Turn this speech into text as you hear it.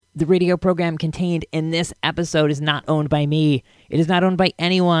The radio program contained in this episode is not owned by me. It is not owned by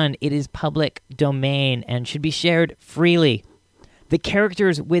anyone. It is public domain and should be shared freely. The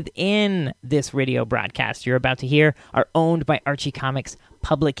characters within this radio broadcast you're about to hear are owned by Archie Comics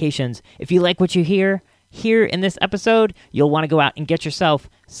Publications. If you like what you hear here in this episode, you'll want to go out and get yourself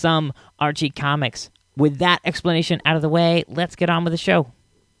some Archie Comics. With that explanation out of the way, let's get on with the show.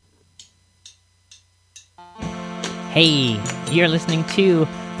 Hey, you're listening to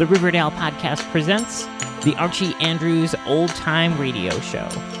the Riverdale Podcast presents the Archie Andrews Old Time Radio Show.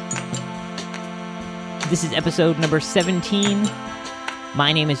 This is episode number 17.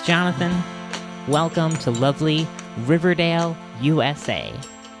 My name is Jonathan. Welcome to lovely Riverdale, USA.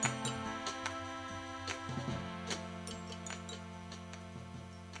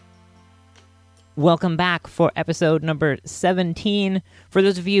 Welcome back for episode number 17. For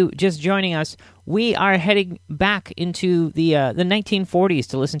those of you just joining us, we are heading back into the 1940s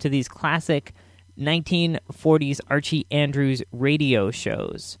to listen to these classic 1940s Archie Andrews radio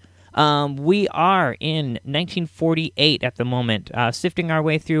shows. We are in 1948 at the moment, sifting our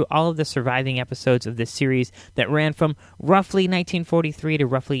way through all of the surviving episodes of this series that ran from roughly 1943 to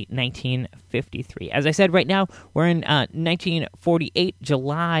roughly 1953. As I said, right now, we're in 1948,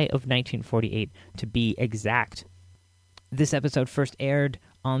 July of 1948, to be exact. This episode first aired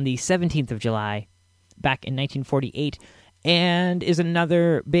on the 17th of July, back in 1948, and is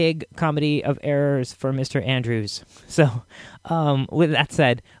another big comedy of errors for Mr. Andrews. So, with that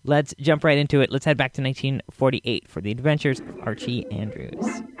said, let's jump right into it. Let's head back to 1948 for the adventures of Archie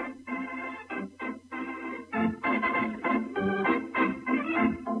Andrews.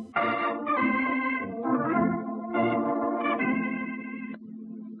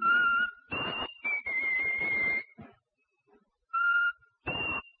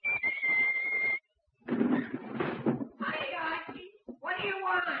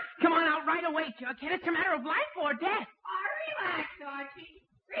 Jughead, it's a matter of life or death. Oh, relax, Archie.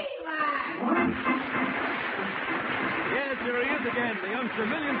 Relax. Yes, here he is again, the youngster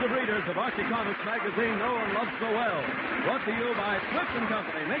millions of readers of Archie Comics magazine know and love so well. Brought to you by Swift &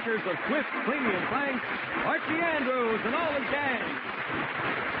 Company, makers of Swift Premium Franks, Archie Andrews and all his gang.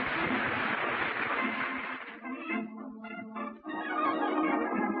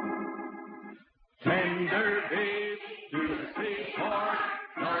 Tender beef to the seaport,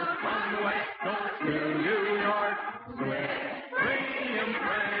 north from the west coast to New York. Swift Premium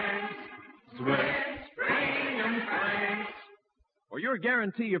Franks. Swift Premium Franks. For your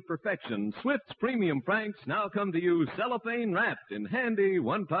guarantee of perfection, Swift's Premium Franks now come to you cellophane wrapped in handy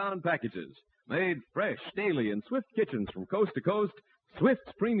 1-pound packages. Made fresh daily in Swift kitchens from coast to coast,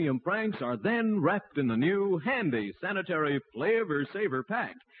 Swift's Premium Franks are then wrapped in the new handy sanitary Flavor Saver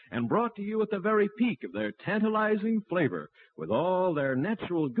pack and brought to you at the very peak of their tantalizing flavor with all their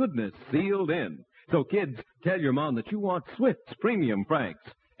natural goodness sealed in. So kids, tell your mom that you want Swift's Premium Franks.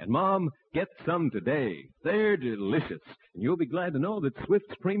 And Mom, get some today. They're delicious. And you'll be glad to know that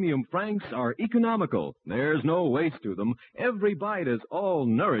Swift's Premium Franks are economical. There's no waste to them. Every bite is all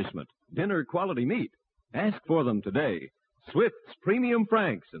nourishment. Dinner quality meat. Ask for them today. Swift's Premium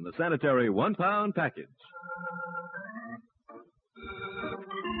Franks in the sanitary 1-pound package.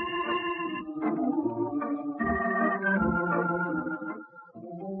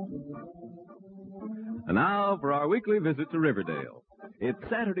 And now for our weekly visit to Riverdale. It's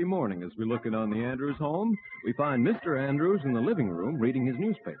Saturday morning as we look in on the Andrews home. We find Mr. Andrews in the living room reading his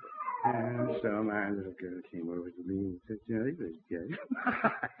newspaper. And so my little girl came over to me and said, Jerry, was good.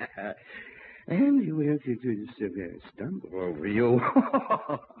 And he went to just stumble over you.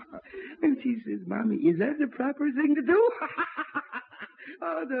 And she says, Mommy, is that the proper thing to do?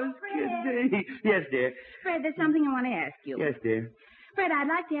 Oh, those kids. Yes, dear. Fred, there's something I want to ask you. Yes, dear. Fred, I'd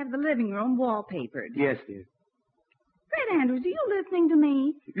like to have the living room wallpapered. Yes, dear. Fred Andrews, are you listening to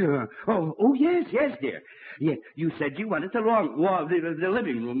me? Oh, yes, dear. Yeah, you said you wanted the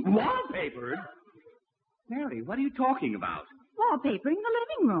living room wallpapered. Mary, what are you talking about? Wallpapering the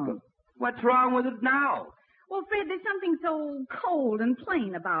living room. What's wrong with it now? Well, Fred, there's something so cold and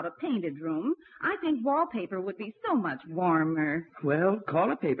plain about a painted room. I think wallpaper would be so much warmer. Well,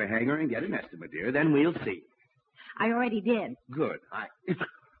 call a paper hanger and get an estimate, dear. Then we'll see. I already did. Good.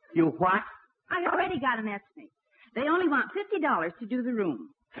 You what? I already got an estimate. They only want $50 to do the room.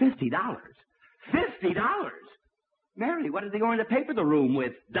 $50? $50? Mary, what are they going to paper the room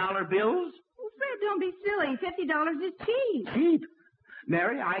with? Dollar bills? Well, Fred, don't be silly. $50 is cheap. Cheap?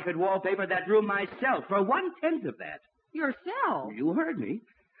 Mary, I could wallpaper that room myself for 1/10 of that. Yourself? You heard me.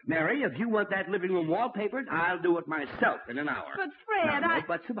 Mary, if you want that living room wallpapered, I'll do it myself in an hour. But, Fred, No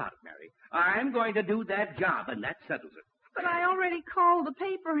buts about it, Mary. I'm going to do that job, and that settles it. But I already called the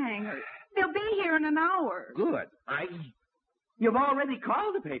paper hangers. They'll be here in an hour. Good. You've already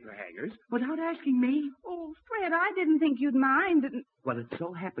called the paper hangers without asking me? Oh, Fred, I didn't think you'd mind. Well, it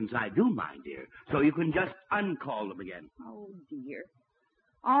so happens I do mind, dear. So you can just uncall them again. Oh, dear.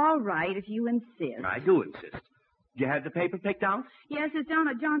 All right, if you insist. I do insist. Do you have the paper picked out? Yes, it's down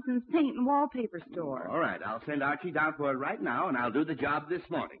at Johnson's paint and wallpaper store. All right, I'll send Archie down for it right now, and I'll do the job this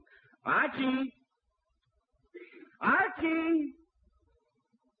morning. Archie! Archie!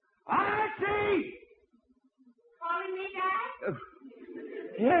 Archie! Calling me, Dad?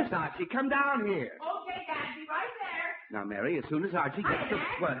 Yes, Archie, come down here. Okay, Dad, be right there. Now, Mary, as soon as Archie gets to... Dad.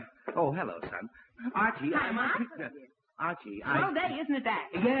 Well, oh, hello, son. Archie, Hi, Mom. Archie, Well, day, isn't it, Dad?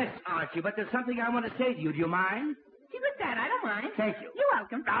 Yes, Archie, but there's something I want to say to you. Do you mind? See with Dad, I don't mind. Thank you. You're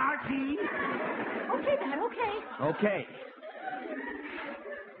welcome. Archie! Okay, Dad, okay. Okay.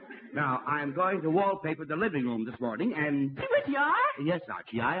 Now, I'm going to wallpaper the living room this morning, and... See what you are? Yes,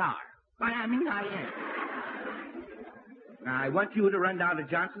 Archie, I are. I am. Now, I want you to run down to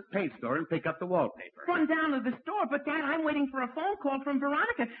Johnson's paint store and pick up the wallpaper. Run down to the store, but Dad, I'm waiting for a phone call from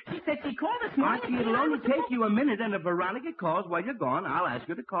Veronica. She said she called this morning. Archie, it'll only take you a minute, and if Veronica calls while you're gone, I'll ask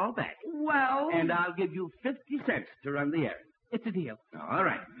her to call back. Well... And I'll give you 50 cents to run the errand. It's a deal. All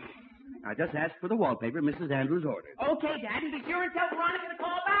right. Now, just ask for the wallpaper Mrs. Andrews ordered. Okay, Dad, and be sure and tell Veronica to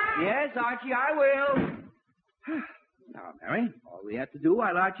call back. Yes, Archie, I will. Now, Mary, all we have to do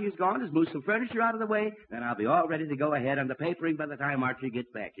while Archie is gone is move some furniture out of the way, then I'll be all ready to go ahead on the papering by the time Archie gets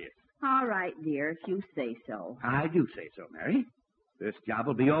back here. All right, dear, if you say so. I do say so, Mary. This job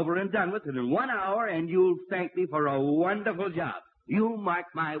will be over and done with in 1 hour, and you'll thank me for a wonderful job. You mark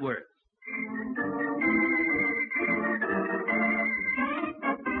my words.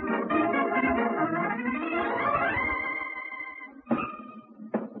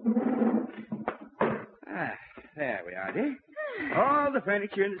 There we are, dear. All the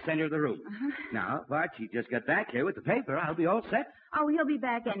furniture in the center of the room. Now, if Archie just got back here with the paper, I'll be all set. Oh, he'll be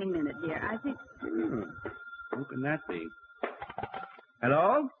back any minute, dear. I think... Who can that be?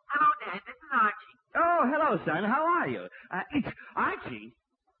 Hello? Hello, Dad. This is Archie. Oh, hello, son. How are you? It's Archie.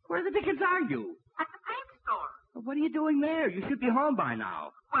 Where the dickens are you? At the paint store. What are you doing there? You should be home by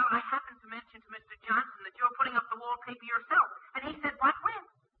now. Well, I happened to mention to Mr. Johnson that you're putting up the wallpaper yourself, and he said, what with?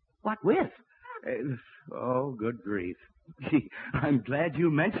 What with? Oh, good grief. Gee, I'm glad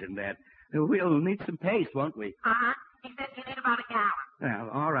you mentioned that. We'll need some paste, won't we? Uh-huh. He said you need about a gallon. Well,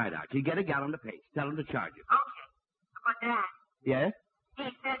 all right, Archie. Get a gallon of paste. Tell him to charge you. Okay. But, Dad, Yes? he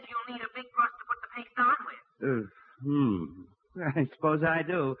says you'll need a big brush to put the paste on with. I suppose I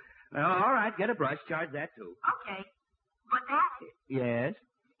do. All right, get a brush. Charge that, too. Okay. But, Dad, Yes?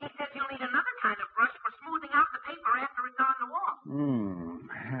 he says you'll need another kind of brush for smoothing out the paper after it's on the wall.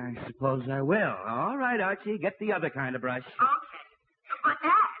 I suppose I will. All right, Archie. Get the other kind of brush. Okay. But,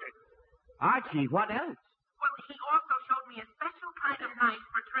 Dad, Archie, what else? well, he also showed me a special kind of knife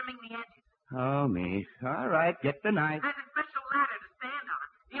for trimming the edges. Oh, me. All right, get the knife. And a special ladder to stand on.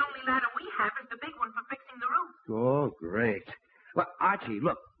 The only ladder we have is the big one for fixing the roof. Oh, great. Well, Archie,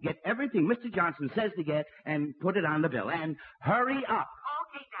 look, get everything Mr. Johnson says to get and put it on the bill. And hurry up.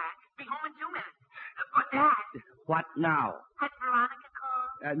 Okay, Dad. Be home in 2 minutes. But, Dad, What now? has Veronica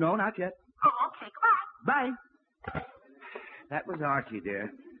called? No, not yet. Oh, okay. Goodbye. Bye. That was Archie,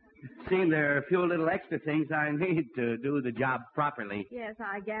 dear. Seeing there are a few little extra things I need to do the job properly. Yes,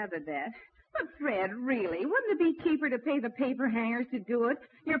 I gathered that. But, Fred, really, wouldn't it be cheaper to pay the paper hangers to do it?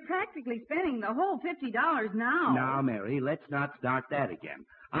 You're practically spending the whole $50 now. Now, Mary, let's not start that again.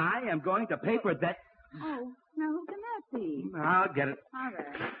 I am going to paper that... Oh, now who can that be? I'll get it. All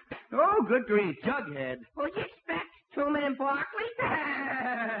right. Oh, good grief, Jughead. What'd you expect? Truman and Barkley?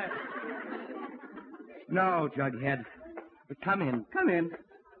 No, Jughead. Come in. Come in.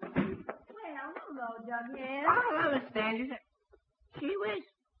 Well, hello, Jughead. Oh, hello, Miss Andrews. Gee whiz.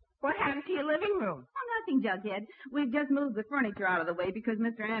 What happened to your living room? Oh, nothing, Jughead. We've just moved the furniture out of the way because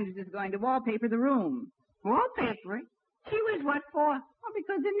Mr. Andrews is going to wallpaper the room. Wallpaper? Gee whiz, what for? Well,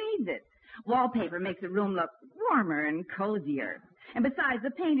 because it needs it. Wallpaper makes the room look warmer and cozier. And besides,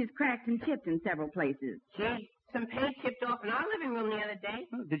 the paint is cracked and chipped in several places. Gee, some paint chipped off in our living room the other day.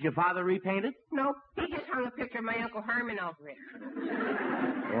 Did your father repaint it? No, he just hung a picture of my Uncle Herman over it.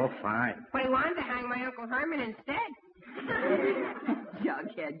 Oh, fine. But he wanted to hang my Uncle Herman instead.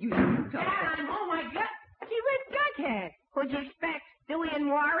 Jughead, you shouldn't talk Dad, that. I'm home, I got... Gee whiz, Jughead. What'd you expect? Dewey and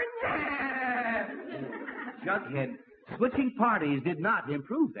Warren? Jughead, switching parties did not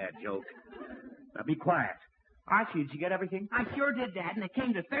improve that joke. Now, be quiet. Archie, did you get everything? I sure did, Dad, and it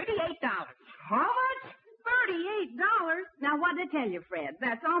came to $38. How much? $48? Now, what did I tell you, Fred?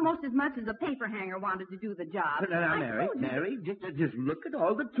 That's almost as much as a paper hanger wanted to do the job. Now, Mary, just look at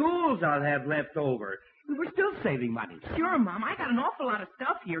all the tools I'll have left over. We're still saving money. Sure, Mom. I got an awful lot of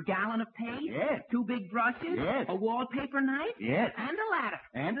stuff here. Gallon of paste. Yes. 2 big brushes. Yes. A wallpaper knife. Yes. And a ladder.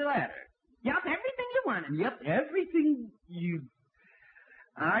 And a ladder. Yep, everything you wanted. Yep, everything you...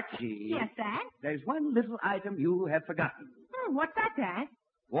 Archie. Yes, Dad? There's one little item you have forgotten. What's that, Dad?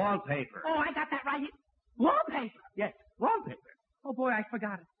 Wallpaper. Oh, I got that right here. Wallpaper. Yes, wallpaper. Oh, boy, I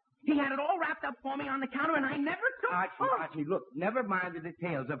forgot it. He had it all wrapped up for me on the counter, and I never took Archie, look, never mind the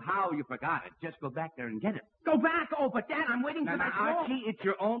details of how you forgot it. Just go back there and get it. Go back? Oh, but, Dad, I'm waiting for that wall. Archie, it's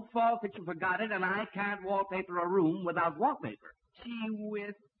your own fault that you forgot it, and I can't wallpaper a room without wallpaper. Gee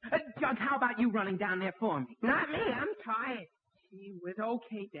whiz. Jug, how about you running down there for me? Not me. I'm tired. Gee whiz.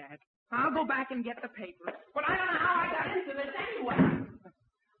 Okay, Dad. I'll go back and get the paper. But I don't know how I got into this anyway.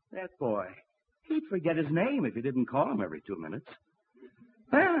 That boy. He'd forget his name if you didn't call him every 2 minutes.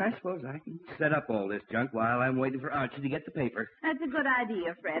 Well, I suppose I can set up all this junk while I'm waiting for Archie to get the paper. That's a good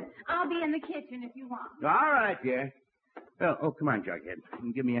idea, Fred. I'll be in the kitchen if you want. All right, dear. Oh, come on, Jughead.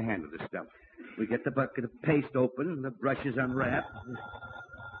 Give me a hand with this stuff. We get the bucket of paste open and the brushes unwrapped.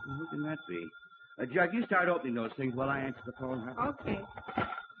 Who can that be? Jug, you start opening those things while I answer the phone. Huh? Okay.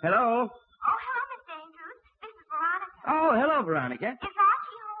 Hello? Oh, hello, Mr. Andrews. This is Veronica. Oh, hello, Veronica. Is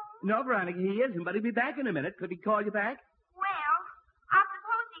Archie home? No, Veronica, he isn't, but he'll be back in a minute. Could he call you back? Well, I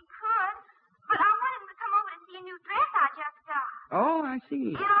suppose he could, but I want him to come over to see a new dress I just got. Oh, I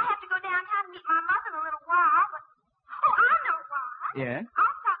see. You know, I have to go downtown to meet my mother in a little while, but... Oh, I know why. Yeah?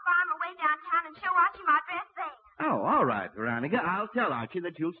 I'll stop by on my way downtown and show Archie my dress there. Oh, all right, Veronica. I'll tell Archie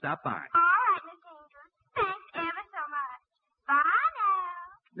that you'll stop by. All right, Mr. Andrews. Thanks ever so much. Bye now.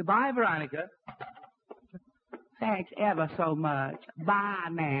 Goodbye, Veronica. Thanks ever so much. Bye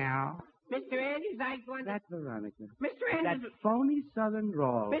now. Mr. Andrews, I'm going to... That's Veronica. Mr. That Andrews... phony southern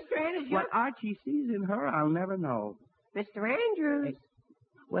drawl. Mr. Andrews, What Archie sees in her, I'll never know. Mr. Andrews.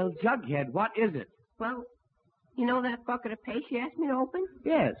 Well, Jughead, what is it? Well, you know that bucket of paste you asked me to open?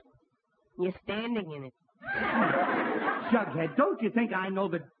 Yes. You're standing in it. Jughead, don't you think I know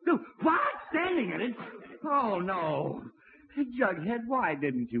the... What? Standing in it? Oh, no. Jughead, why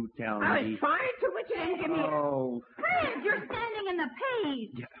didn't you tell me? I was trying to, but you didn't give me... Oh. Fred, you're standing in the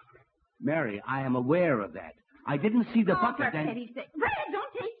paste. Yeah. Mary, I am aware of that. I didn't see the bucket for and... pity's sake. Fred,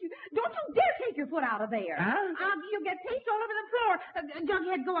 don't you dare take your foot out of there. Huh? You'll get paste all over the floor.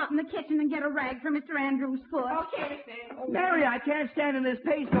 Jughead, go out in the kitchen and get a rag for Mr. Andrews' foot. Okay, Mr. Mary, I can't stand in this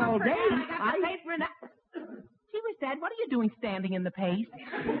paste all day. I got the paper in that... Gee whiz, Dad, what are you doing standing in the paste?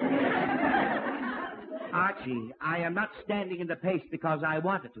 Archie, I am not standing in the paste because I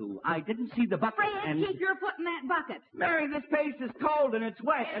wanted to. I didn't see the bucket Fred, and... keep your foot in that bucket. Mary, this paste is cold and it's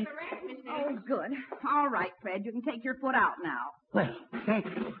wet and... Oh, good. All right, Fred, you can take your foot out now. Well, thank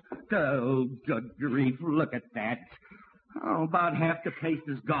you. Oh, good grief, look at that. Oh, about half the paste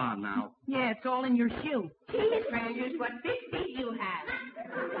is gone now. Yeah, it's all in your shoe. Gee, Mr. Andrews, what big feet you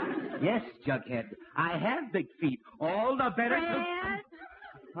have. Yes, Jughead, I have big feet. All the better... Fred?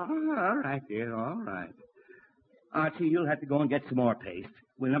 Oh, all right, dear, all right. Archie, you'll have to go and get some more paste.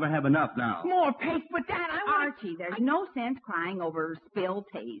 We'll never have enough now. More paste, but Dad, I want... Archie, there's no sense crying over spilled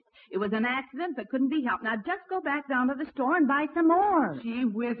paste. It was an accident that couldn't be helped. Now just go back down to the store and buy some more. Gee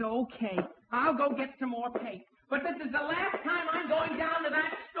whiz, okay. I'll go get some more paste. But this is the last time I'm going down to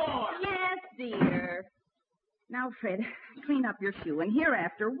that store. Yes, dear. Now, Fred, clean up your shoe, and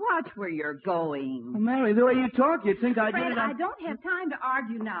hereafter, watch where you're going. Well, Mary, the way you talk, you'd think I did Fred, it I on... don't have time to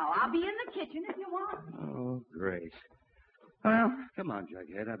argue now. I'll be in the kitchen if you want. Oh, Grace. Well, come on,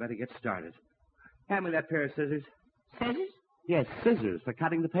 Jughead. I better get started. Hand me that pair of scissors. Scissors? Yes, scissors for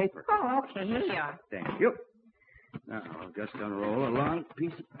cutting the paper. Oh, okay, here you are. Thank you. Now, I'll just unroll a long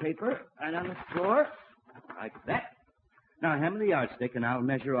piece of paper right on the floor, like that. Now, hand me the yardstick, and I'll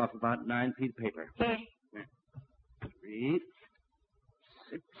measure off about 9 feet of paper. Here. 3,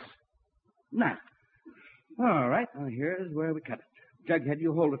 6, 9. All right, now here's where we cut it. Jughead,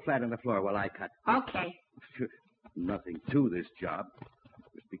 you hold it flat on the floor while I cut. Okay. Sure. Nothing to this job.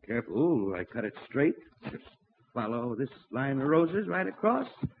 Just be careful. Ooh, I cut it straight. Just follow this line of roses right across,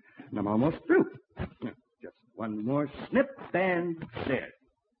 and I'm almost through. Just one more snip, and there.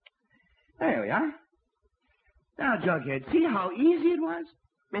 There we are. Now, Jughead, see how easy it was?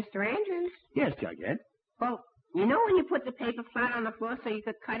 Mr. Andrews? Yes, Jughead. Well, you know when you put the paper flat on the floor so you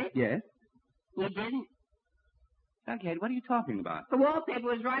could cut it? Yes. You didn't. Jughead, what are you talking about? The wallpaper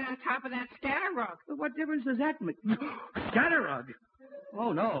was right on top of that scatter rug. Well, what difference does that make? Scatter rug.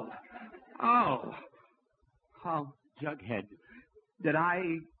 Oh, no. Oh. Oh, Jughead. Did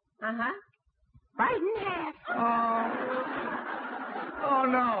I... Uh-huh. Right in half. Oh,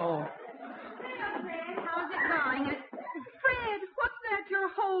 no. Fred, how's it going? Fred, what's that you're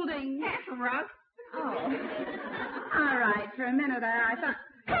holding? Half a rug. Oh. All right, for a minute there, I thought,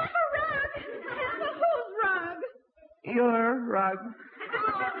 half a rug! Half a whose rug? Your rug.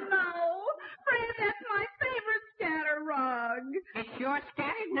 Oh, no. Fred, that's my favorite scatter rug. It's sure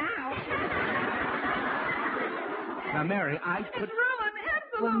scattered now. Now, Mary, It's ruined,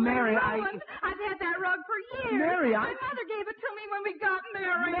 absolutely Well, Mary, ruined. I've had that rug for years. Mary, My mother gave it to me when we got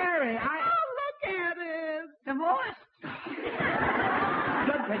married. Mary, Oh, look at it. Divorced.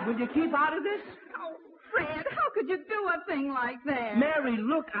 Jughead, will you keep out of this? Oh, Fred, how could you do a thing like that? Mary,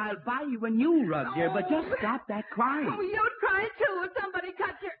 look, I'll buy you a new rug, dear, but just Oh. stop that crying. Oh, you'd cry, too, if somebody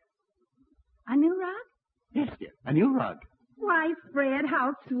cut your... A new rug? Yes, dear, a new rug. Why, Fred,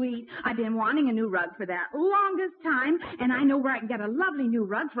 how sweet. I've been wanting a new rug for that longest time, and I know where I can get a lovely new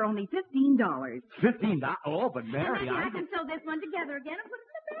rug for only $15. $15? Oh, but And Mary, maybe I can sew this one together again and put it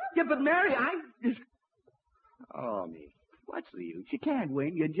in the bed. Yeah, but Mary, Oh, me. What's the use? You can't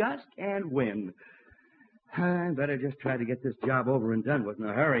win. You just can't win. I better just try to get this job over and done with in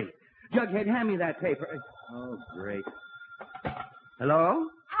a hurry. Jughead, hand me that paper. Oh, great. Hello?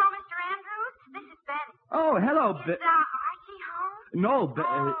 Hello, Mr. Andrews. This is Betty. Oh, hello, Is Archie home? No, Oh,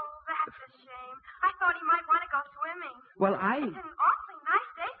 that's a shame. I thought he might want to go swimming. Well, It's an awfully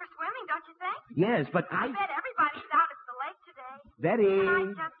nice day for swimming, don't you think? Yes, but I bet everybody's out at the lake today. Betty.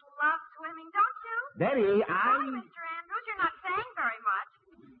 And I just love swimming, don't you? Betty, Sorry, Mr. Andrews, you're not saying very much.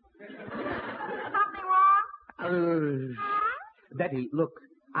 Something wrong? Betty, look,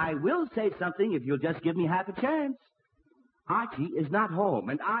 I will say something if you'll just give me half a chance. Archie is not home,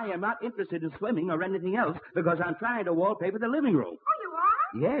 and I am not interested in swimming or anything else because I'm trying to wallpaper the living room. Oh, you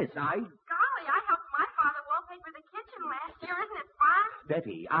are? Yes, Golly, I helped my father wallpaper the kitchen last year. Isn't it fun?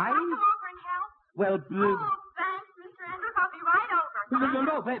 Betty, I'll come over and help. Well, Oh, thanks, Mr. Andrews. I'll be right over.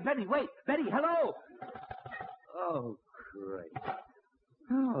 no, Betty, wait. Betty, hello. Oh, great.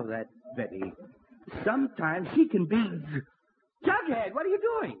 Oh, that Betty. Sometimes she can be... Jughead, what are you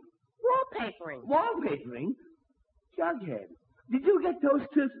doing? Wallpapering. Wallpapering? Jughead, did you get those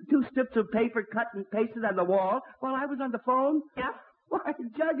two strips of paper cut and pasted on the wall while I was on the phone? Yeah. Why,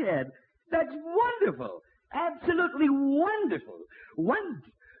 Jughead, that's wonderful. Absolutely wonderful.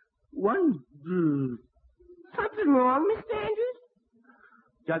 Something wrong, Mr. Andrews?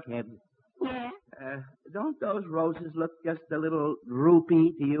 Jughead, Yeah. don't those roses look just a little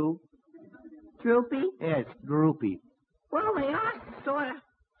droopy to you? Droopy? Yes, droopy. Well, they are sort of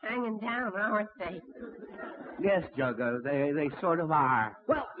hanging down, aren't they? Yes, Jugger, they sort of are.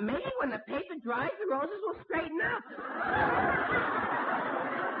 Well, maybe when the paper dries, the roses will straighten up.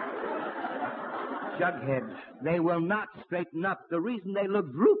 Jughead, they will not straighten up. The reason they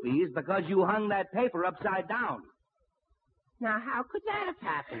look droopy is because you hung that paper upside down. Now, how could that have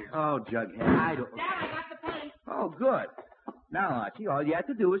happened? Oh, Jughead, I don't... Dad, I got the paint. Oh, good. Now, Archie, all you have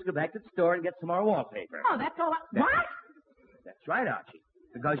to do is go back to the store and get some more wallpaper. Oh, that's all. What? That's right, Archie.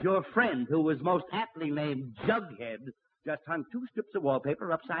 Because your friend, who was most aptly named Jughead, just hung 2 strips of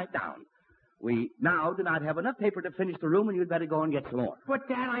wallpaper upside down. We now do not have enough paper to finish the room, and you'd better go and get some more. But,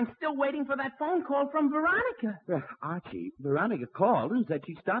 Dad, I'm still waiting for that phone call from Veronica. Archie, Veronica called and said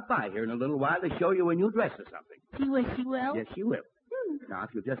she'd stop by here in a little while to show you a new dress or something. She will? Yes, she will. Now, if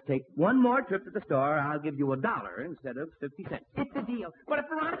you'll just take one more trip to the store, I'll give you $1 instead of 50 cents. It's a deal. But if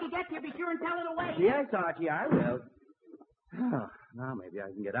Veronica gets here, be sure and tell her to wait. Yes, Archie, I will. Oh, now maybe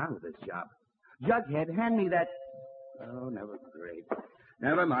I can get on with this job. Jughead, hand me that... Oh, never great.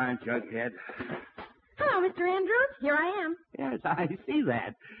 Never mind, Jughead. Hello, Mr. Andrews. Here I am. Yes, I see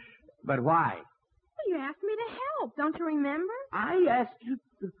that. But why? Well, you asked me to help. Don't you remember? I asked you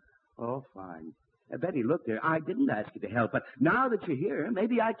to... Oh, fine. Betty, look there. I didn't ask you to help, but now that you're here,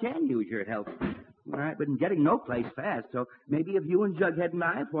 maybe I can use your help. I've been getting no place fast, so maybe if you and Jughead and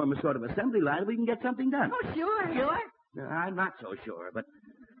I form a sort of assembly line, we can get something done. Oh, sure. Sure? I'm not so sure, but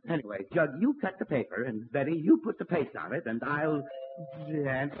anyway, Jug, you cut the paper, and Betty, you put the paste on it, and I'll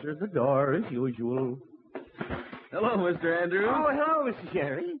answer the door as usual. Hello, Mr. Andrews. Oh, hello, Mr.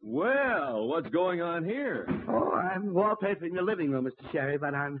 Sherry. Well, what's going on here? Oh, I'm wallpapering the living room, Mr. Sherry,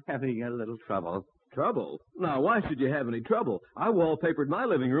 but I'm having a little trouble. Trouble? Now, why should you have any trouble? I wallpapered my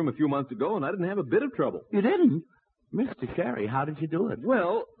living room a few months ago, and I didn't have a bit of trouble. You didn't? Mr. Sherry, how did you do it?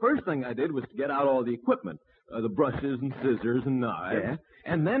 Well, first thing I did was to get out all the equipment, the brushes and scissors and knives. Yeah?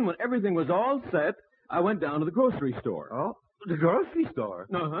 And then when everything was all set, I went down to the grocery store. Oh, the grocery store?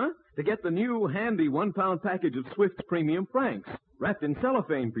 Uh-huh. To get the new handy 1-pound package of Swift's Premium Franks, wrapped in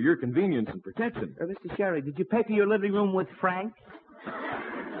cellophane for your convenience and protection. Mr. Sherry, did you paper your living room with Frank?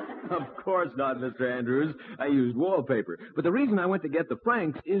 Of course not, Mr. Andrews. I used wallpaper. But the reason I went to get the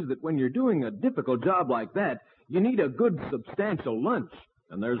Franks is that when you're doing a difficult job like that, you need a good, substantial lunch.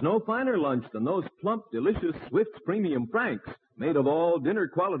 And there's no finer lunch than those plump, delicious Swift's Premium Franks, made of all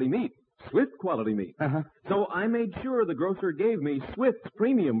dinner-quality meat. Swift quality meat. Uh-huh. So I made sure the grocer gave me Swift's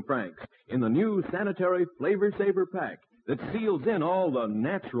Premium Franks in the new sanitary Flavor Saver pack that seals in all the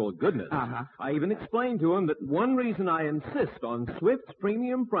natural goodness. Uh-huh. I even explained to him that one reason I insist on Swift's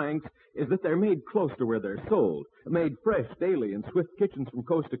Premium Franks is that they're made close to where they're sold, made fresh daily in Swift kitchens from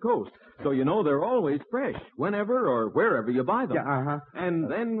coast to coast. So you know they're always fresh, whenever or wherever you buy them. Yeah, uh-huh. And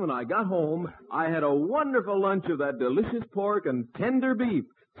then when I got home, I had a wonderful lunch of that delicious pork and tender beef,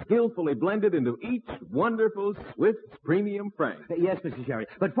 skillfully blended into each wonderful Swift's Premium Frank. Yes, Mr. Sherry.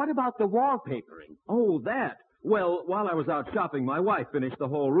 But what about the wallpapering? Oh, that. Well, while I was out shopping, my wife finished the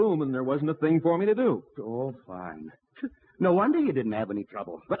whole room, and there wasn't a thing for me to do. Oh, fine. No wonder you didn't have any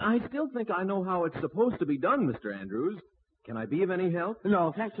trouble. But I still think I know how it's supposed to be done, Mr. Andrews. Can I be of any help?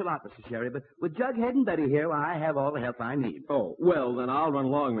 No, thanks a lot, Mr. Sherry. But with Jughead and Betty here, well, I have all the help I need. Oh, well, then I'll run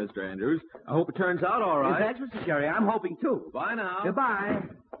along, Mr. Andrews. I hope it turns out all right. Thanks, Mr. Sherry. I'm hoping, too. Bye now. Goodbye.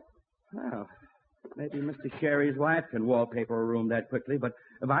 Well, maybe Mr. Sherry's wife can wallpaper a room that quickly, but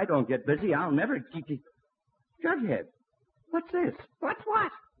if I don't get busy, I'll never keep you. Jughead, what's this? What's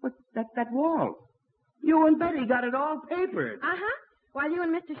what? What's that wall? You and Betty got it all papered. Uh-huh. While you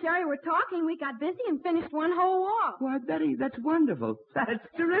and Mr. Sherry were talking, we got busy and finished one whole wall. Why, Betty, that's wonderful. That's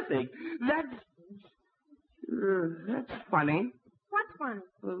terrific. That's funny. What's funny?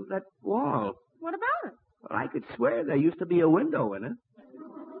 Well, that wall. What about it? Well, I could swear there used to be a window in it.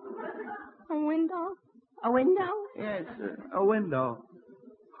 A window? A window? Yes, a window.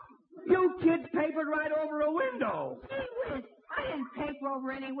 You kids papered right over a window. Gee whiz, I didn't paper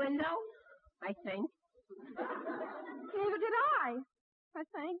over any window, I think. Neither did I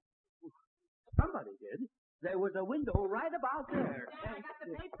think. Somebody did. There was a window right about there. Dad, I got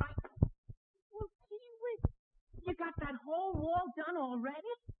the paper. Well, gee whiz, you got that whole wall done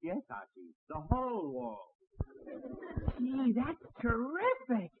already? Yes, Archie, the whole wall. Gee, that's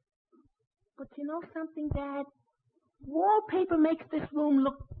terrific. But you know something, Dad? Wallpaper makes this room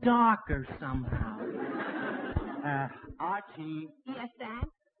look darker somehow. Archie, Yes, Dad?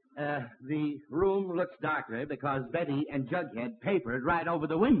 the room looks darker because Betty and Jughead papered right over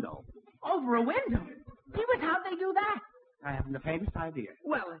the window. Over a window? Gee whiz, how'd they do that? I haven't the faintest idea.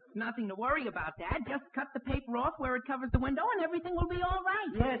 Well, it's nothing to worry about, Dad. Just cut the paper off where it covers the window and everything will be all right.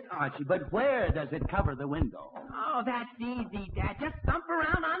 Yes, Archie, but where does it cover the window? Oh, that's easy, Dad. Just thump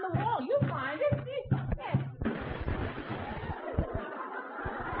around on the wall. You'll find it. Yes.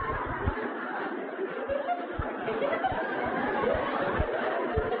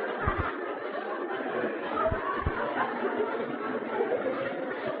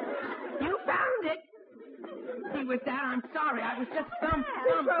 You found it. See, with that, I'm sorry. I was just thump.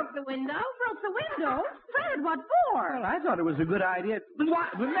 You broke the window? Broke the window? Fred, what for? Well, I thought it was a good idea.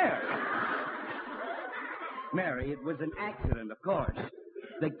 What? Mary. Mary, it was an accident, of course.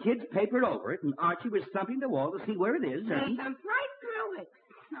 The kids papered over it, and Archie was thumping the wall to see where it is. They And... thumped right through it.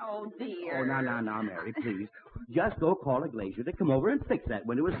 Oh, dear. Oh, now, Mary, please. Just go call a glazier to come over and fix that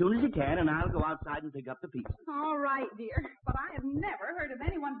window as soon as you can, and I'll go outside and pick up the pieces. All right, dear. But I have never heard of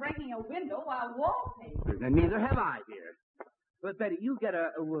anyone breaking a window while wallpaper. And neither have I, dear. But, Betty, you get a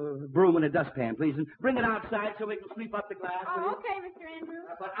broom and a dustpan, please, and bring it outside so we can sweep up the glass. will you? Oh, okay, Mr. Andrews.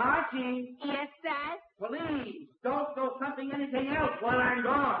 But, Archie, Yes, Dad? please, don't go thumping anything else while I'm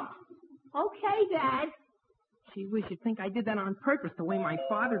gone. Okay, Dad. Gee whiz, you'd think I did that on purpose, the way my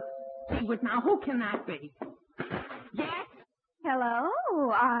father... Gee whiz, now who can that be? Yes? Hello,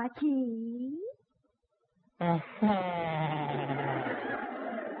 Archie. Hi,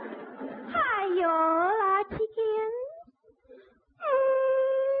 y'all, Archiekins.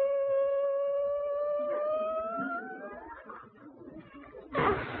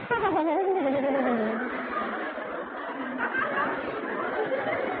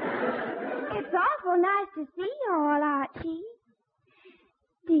 It's awful nice to see you all, Archie.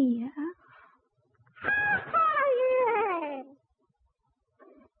 Dear.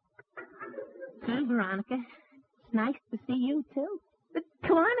 Gee, Veronica, it's nice to see you, too. But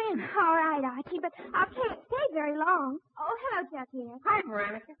come on in. All right, Archie, but I can't stay very long. Oh, hello, Jughead. Hi,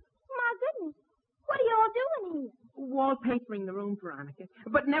 Veronica. My goodness. What are you all doing here? Wallpapering the room, Veronica.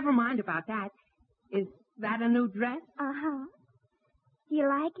 But never mind about that. Is that a new dress? Uh-huh. Do you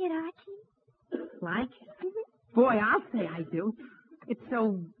like it, Archie? Like it? Boy, I'll say I do. It's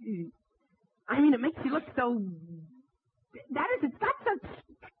so... it makes you look so... That is, it's got such...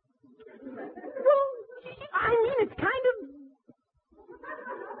 Well, it's kind of...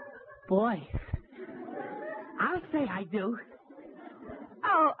 boy. I'll say I do.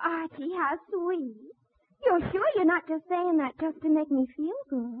 Oh, Archie, how sweet. You're sure you're not just saying that just to make me feel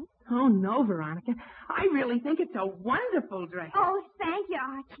good? Oh, no, Veronica. I really think it's a wonderful dress. Oh, thank you,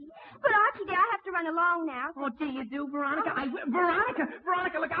 Archie. But, Archie, dear, I have to run along now. Oh, do you do, Veronica?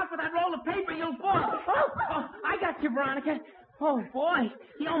 Veronica, look out for that roll of paper. You'll fall. Oh, I got you, Veronica. Oh, boy,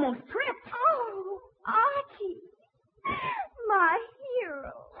 he almost tripped. Oh, Archie. My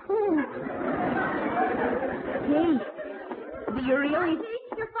hero. Hey, do you really... Archie,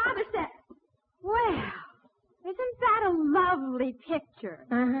 your father said... Well, isn't that a lovely picture?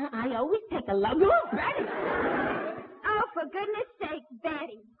 I always take a look. Oh, Betty! Oh, for goodness sake,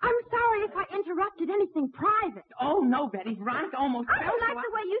 Betty. I'm sorry if I interrupted anything private. Oh, no, Betty. Veronica almost I fell. don't like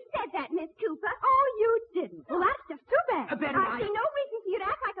the way you said that, Miss Cooper. Oh, you didn't. Well, that's just too bad. Betty, I see no reason for you to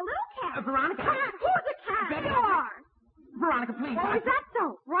act like a little cat. Veronica. Cat? Who's a cat? Betty, You are. Veronica, please. Oh, is that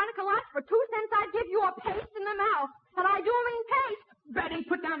so? Veronica asked for 2 cents. I'd give you a paste in the mouth. And I do mean paste. Betty,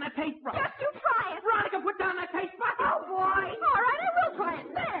 put down that paste brush. Just you try it. Veronica, put down that paste brush. Oh, boy. All right, I will try it.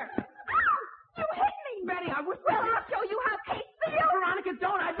 There. Ow! You hit me. Betty, I wish... Well, I'll show you how paste feels. Veronica,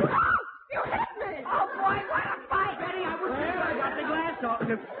 don't. You hit me. Oh, boy, what a fight. Betty, I wish... Well, I got the glass off.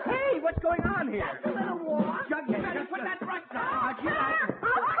 Hey, what's going on here? A little war. Jughead, Betty, just put that brush down. Archie,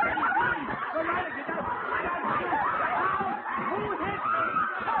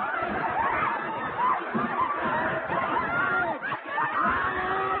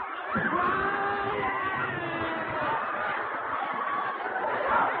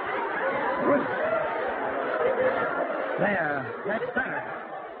 There, that's better.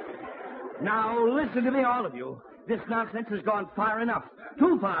 Now, listen to me, all of you. This nonsense has gone far enough.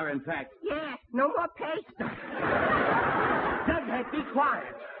 Too far, in fact. Yeah, no more paste. Jughead, be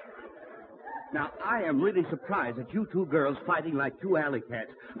quiet. Now, I am really surprised at you 2 girls fighting like 2 alley cats.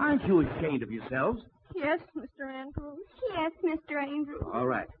 Aren't you ashamed of yourselves? Yes, Mr. Andrews. Yes, Mr. Andrews. All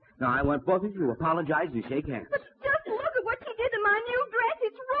right. Now, I want both of you to apologize and shake hands. But just look at what you did to my new dress.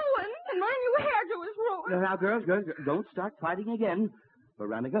 It's ruined. And my new hairdo is ruined. Now, girls, don't start fighting again.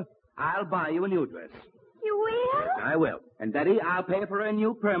 Veronica, I'll buy you a new dress. You will? I will. And, Betty, I'll pay for a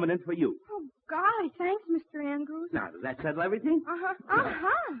new permanent for you. Oh, golly, thanks, Mr. Andrews. Now, does that settle everything?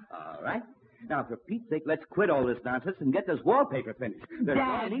 All right. Now, for Pete's sake, let's quit all this nonsense and get this wallpaper finished. There's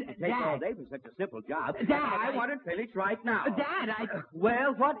no need to take all day for such a simple job. Dad, I want it finished right now. Dad,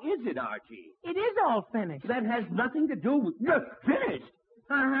 Well, what is it, Archie? It is all finished. That has nothing to do with... Finished?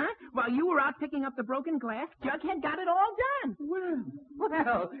 Uh-huh. While you were out picking up the broken glass, Jughead got it all done.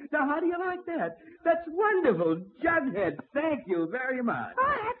 Well, now how do you like that? That's wonderful. Jughead, thank you very much.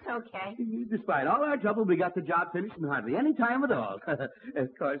 Oh, that's okay. Despite all our trouble, we got the job finished in hardly any time at all.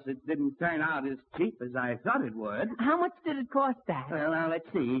 Of course, it didn't turn out as cheap as I thought it would. How much did it cost, Dad? Well, now,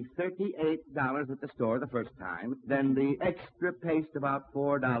 let's see. $38 at the store the first time. Then the extra paste about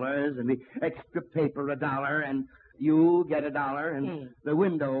 $4, and the extra paper $1, and you get $1, and the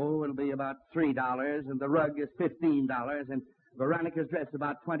window will be about $3, and the rug is $15, and Veronica's dress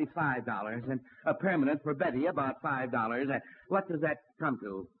about $25, and a permanent for Betty about $5. What does that come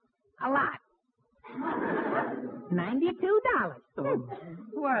to? A lot. $92. Oh,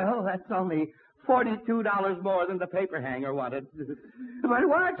 well, that's only $42 more than the paper hanger wanted. But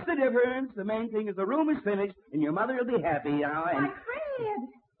what's the difference? The main thing is the room is finished, and your mother will be happy now. And... My Fred,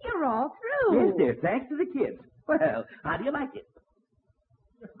 you're all through. Yes, dear. Thanks to the kids. Well, how do you like it?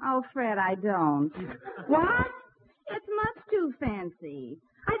 Oh, Fred, I don't. What? It's much too fancy.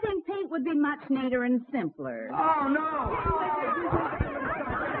 I think paint would be much neater and simpler. Oh, no.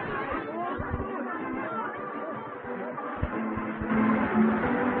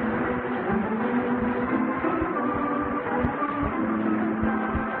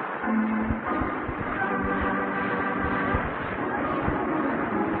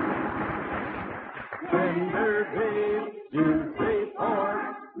 Tender beef, juicy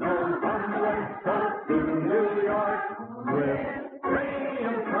pork, no from the West Coast to New York. With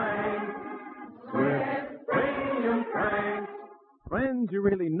premium franks, with premium franks. Friends, you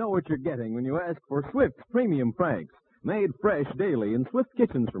really know what you're getting when you ask for Swift's Premium Franks. Made fresh daily in Swift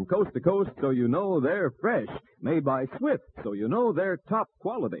kitchens from coast to coast, so you know they're fresh. Made by Swift, so you know they're top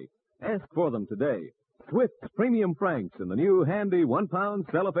quality. Ask for them today. Swift's Premium Franks in the new handy 1-pound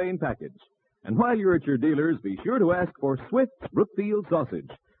cellophane package. And while you're at your dealers, be sure to ask for Swift's Brookfield Sausage.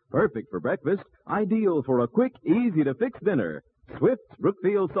 Perfect for breakfast, ideal for a quick, easy-to-fix dinner. Swift's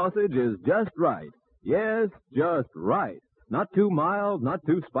Brookfield Sausage is just right. Yes, just right. Not too mild, not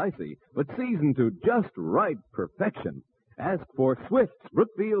too spicy, but seasoned to just right perfection. Ask for Swift's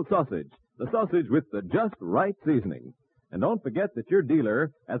Brookfield Sausage, the sausage with the just right seasoning. And don't forget that your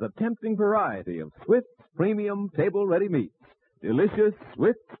dealer has a tempting variety of Swift's premium table-ready meats. Delicious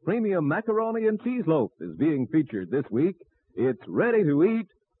Swift's premium macaroni and cheese loaf is being featured this week. It's ready to eat,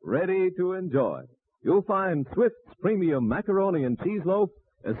 ready to enjoy. You'll find Swift's premium macaroni and cheese loaf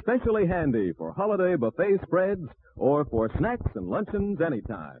especially handy for holiday buffet spreads or for snacks and luncheons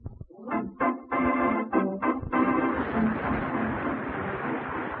anytime.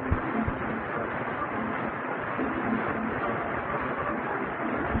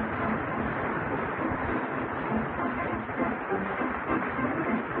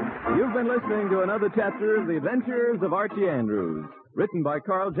 You've been listening to another chapter of The Adventures of Archie Andrews, written by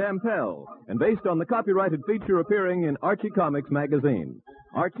Carl Jampel and based on the copyrighted feature appearing in Archie Comics magazine.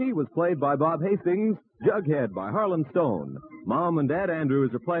 Archie was played by Bob Hastings, Jughead by Harlan Stone. Mom and Dad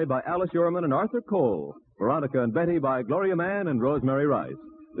Andrews are played by Alice Yorman and Arthur Cole. Veronica and Betty by Gloria Mann and Rosemary Rice.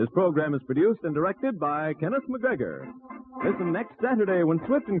 This program is produced and directed by Kenneth McGregor. Listen next Saturday when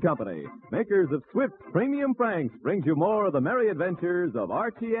Swift & Company, makers of Swift Premium Franks, brings you more of the merry adventures of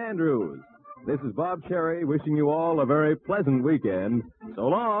Archie Andrews. This is Bob Cherry wishing you all a very pleasant weekend. So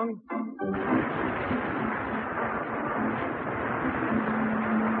long.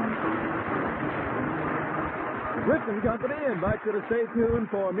 Swift & Company invites you to stay tuned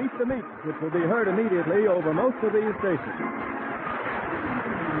for Meet the Meats, which will be heard immediately over most of these stations.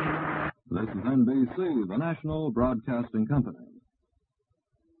 This is NBC, the National Broadcasting Company.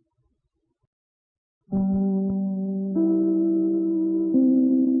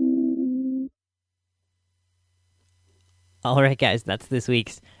 All right, guys, that's this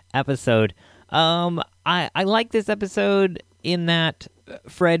week's episode. I like this episode in that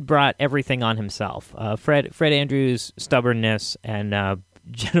Fred brought everything on himself. Fred Andrews' stubbornness and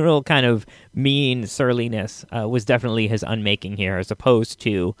general kind of mean surliness was definitely his unmaking here, as opposed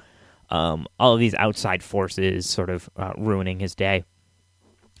to all of these outside forces sort of ruining his day.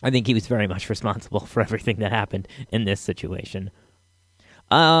 I think he was very much responsible for everything that happened in this situation.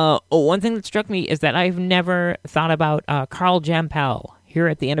 One thing that struck me is that I've never thought about Carl Jampel. Here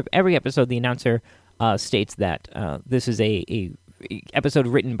at the end of every episode, the announcer states that this is a episode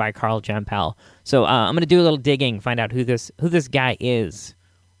written by Carl Jampel. So I'm going to do a little digging, find out who this guy is,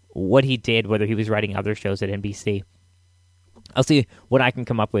 what he did, whether he was writing other shows at NBC. I'll see what I can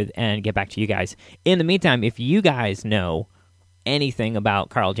come up with and get back to you guys. In the meantime, if you guys know anything about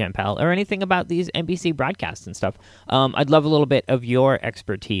Carl Jampel or anything about these NBC broadcasts and stuff, I'd love a little bit of your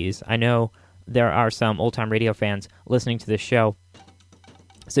expertise. I know there are some old-time radio fans listening to this show.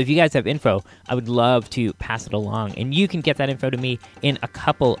 So if you guys have info, I would love to pass it along. And you can get that info to me in a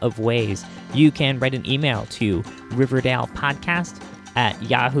couple of ways. You can write an email to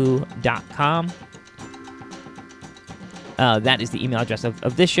riverdalePodcast@yahoo.com. That is the email address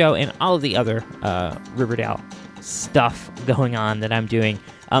of this show and all of the other Riverdale stuff going on that I'm doing.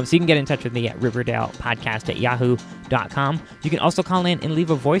 So you can get in touch with me at riverdalePodcast@yahoo.com. You can also call in and leave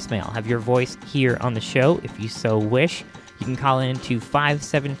a voicemail. Have your voice here on the show if you so wish. You can call in to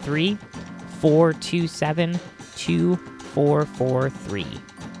 573-427-2443.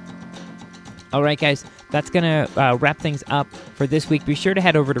 All right, guys, that's going to wrap things up for this week. Be sure to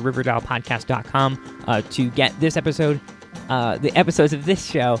head over to RiverdalePodcast.com to get this episode, the episodes of this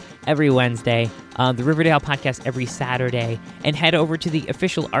show every Wednesday, the Riverdale Podcast every Saturday, and head over to the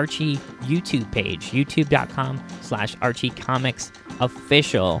official Archie YouTube page, youtube.com/Archie Comics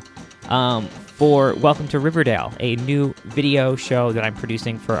Official. For Welcome to Riverdale, a new video show that I'm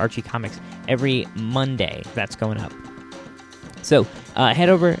producing for Archie Comics every Monday. That's going up. So head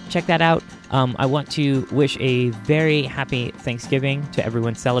over, check that out. I want to wish a very happy Thanksgiving to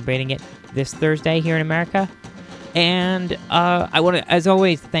everyone celebrating it this Thursday here in America. And I want to, as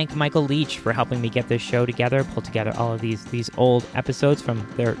always, thank Michael Leach for helping me get this show together, pull together all of these old episodes from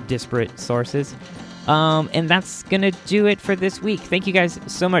their disparate sources. And that's going to do it for this week. Thank you guys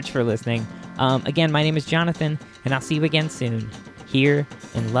so much for listening. Again, my name is Jonathan, and I'll see you again soon here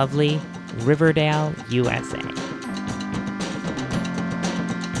in lovely Riverdale, USA.